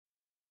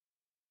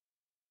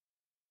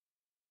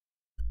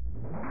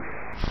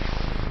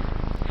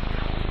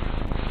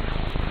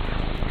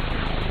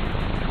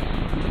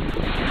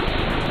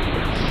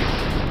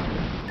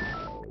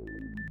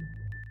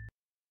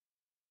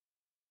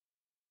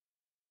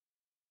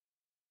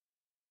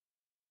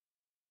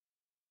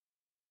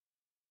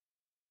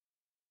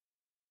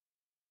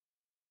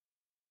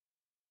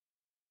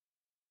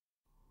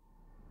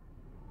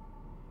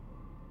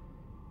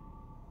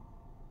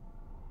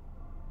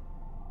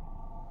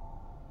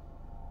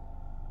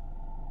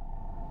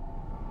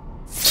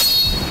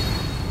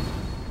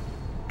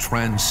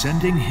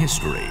Transcending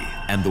history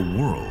and the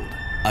world,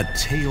 a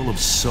tale of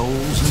souls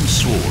and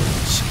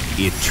swords,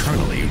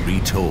 eternally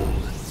retold.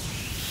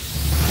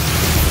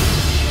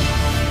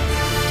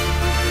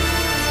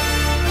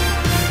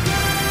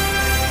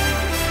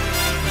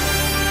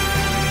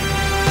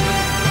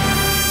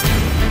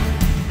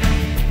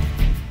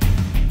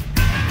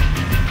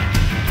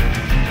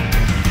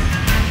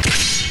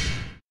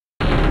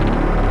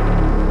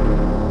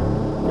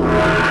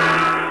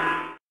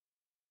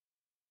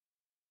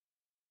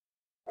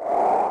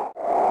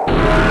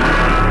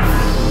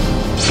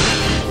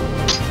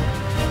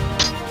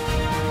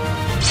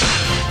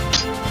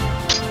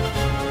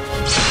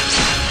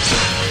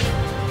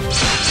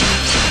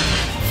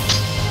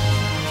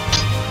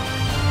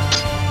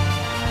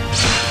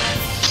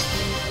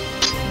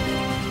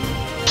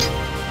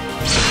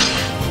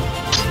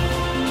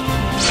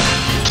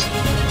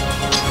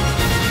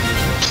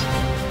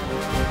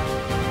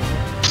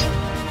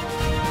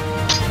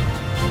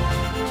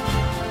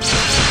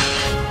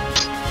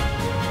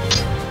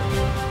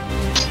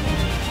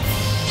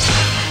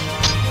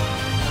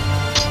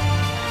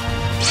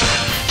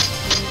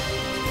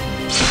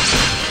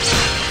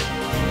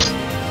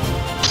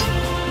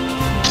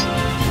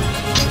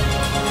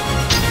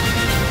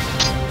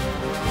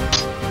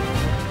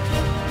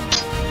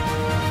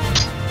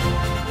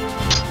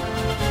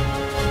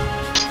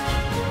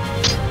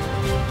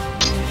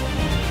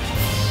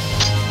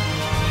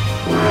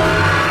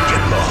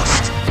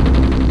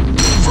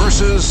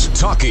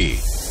 Taki.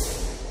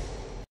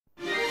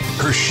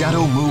 Her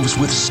shadow moves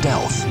with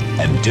stealth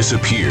and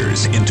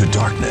disappears into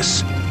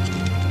darkness.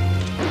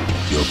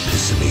 You're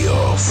pissing me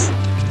off.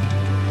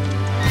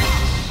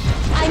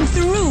 I'm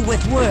through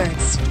with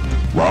words.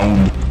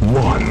 Round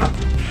 1.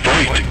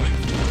 Fight!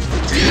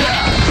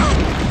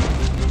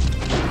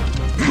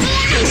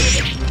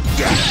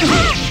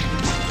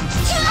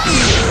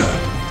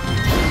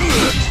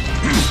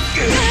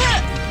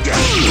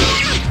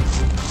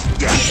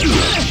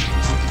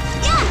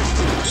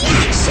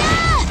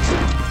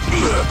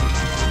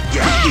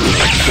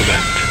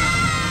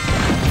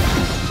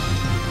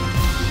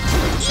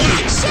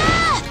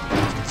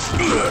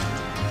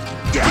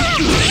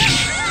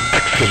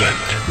 Excellent.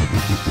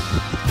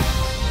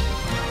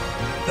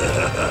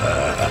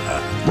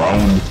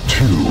 Round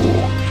 2.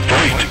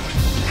 Fight!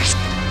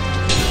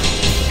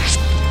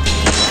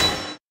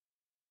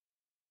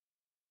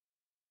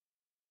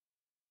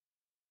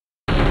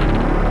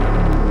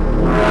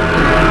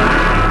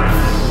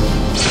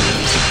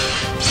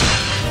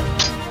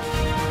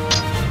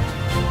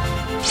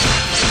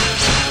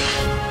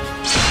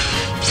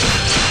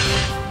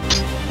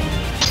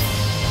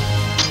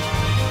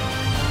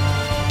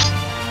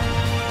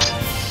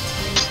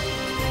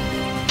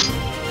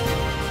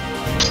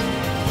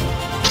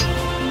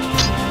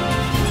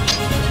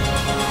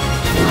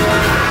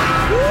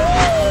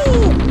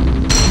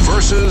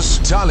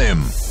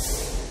 Talim.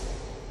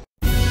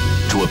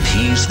 To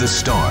appease the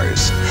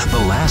stars, the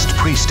last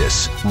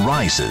priestess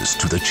rises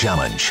to the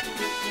challenge.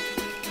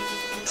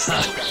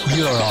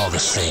 You're all the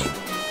same.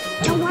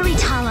 Don't worry,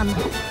 Talim.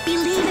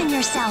 Believe in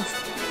yourself.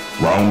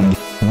 Round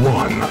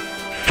 1.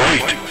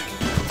 Fight!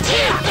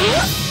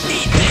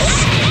 Eat this!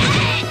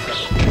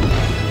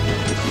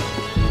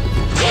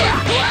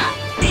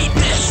 Eat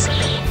this!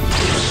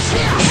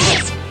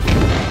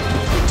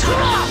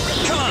 Come on!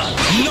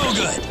 No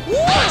good!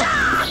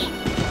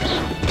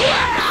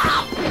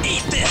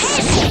 Eat this!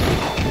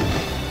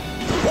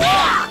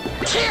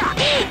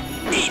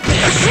 Eat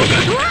this!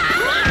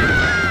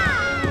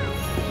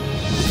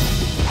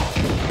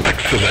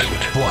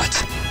 Excellent. What?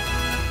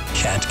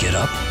 Can't get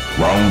up?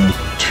 Round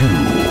 2.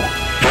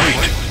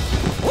 Fight!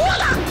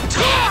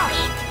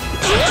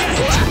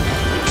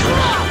 Come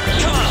on!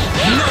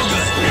 No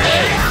good!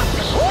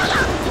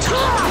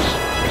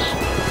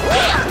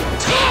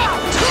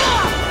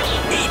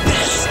 Eat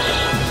this!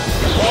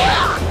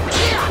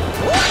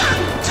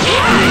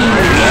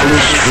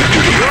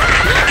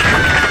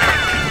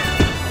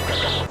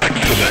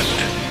 Excellent.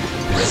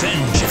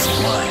 Revenge is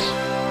mine.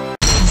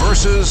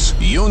 Versus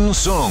Yun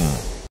Sung.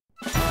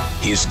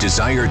 His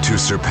desire to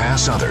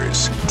surpass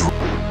others.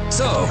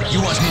 So,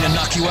 you want me to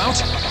knock you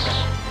out?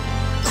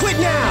 Quit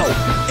now!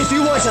 If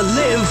you want to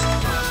live!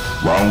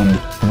 Round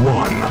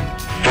 1.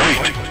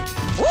 Fight!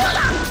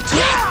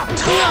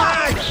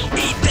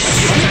 Eat this!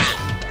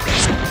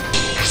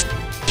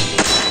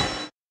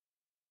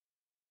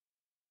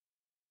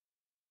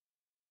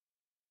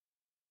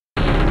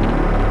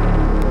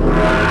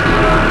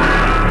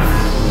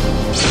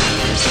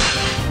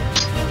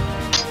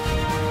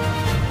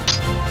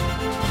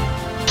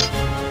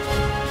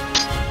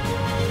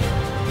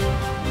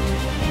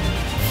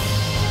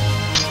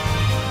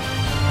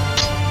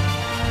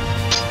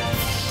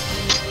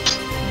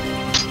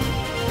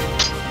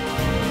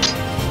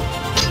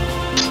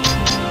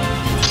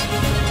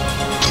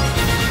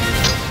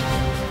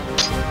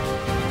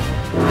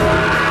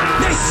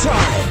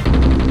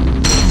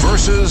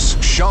 Versus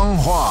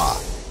Shanghua.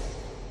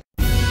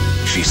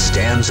 She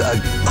stands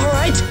a...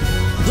 Alright,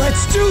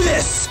 let's do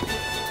this!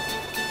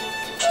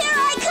 Here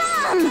I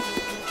come!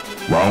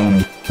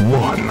 Round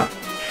one.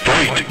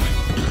 Fight!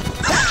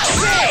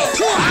 Hey!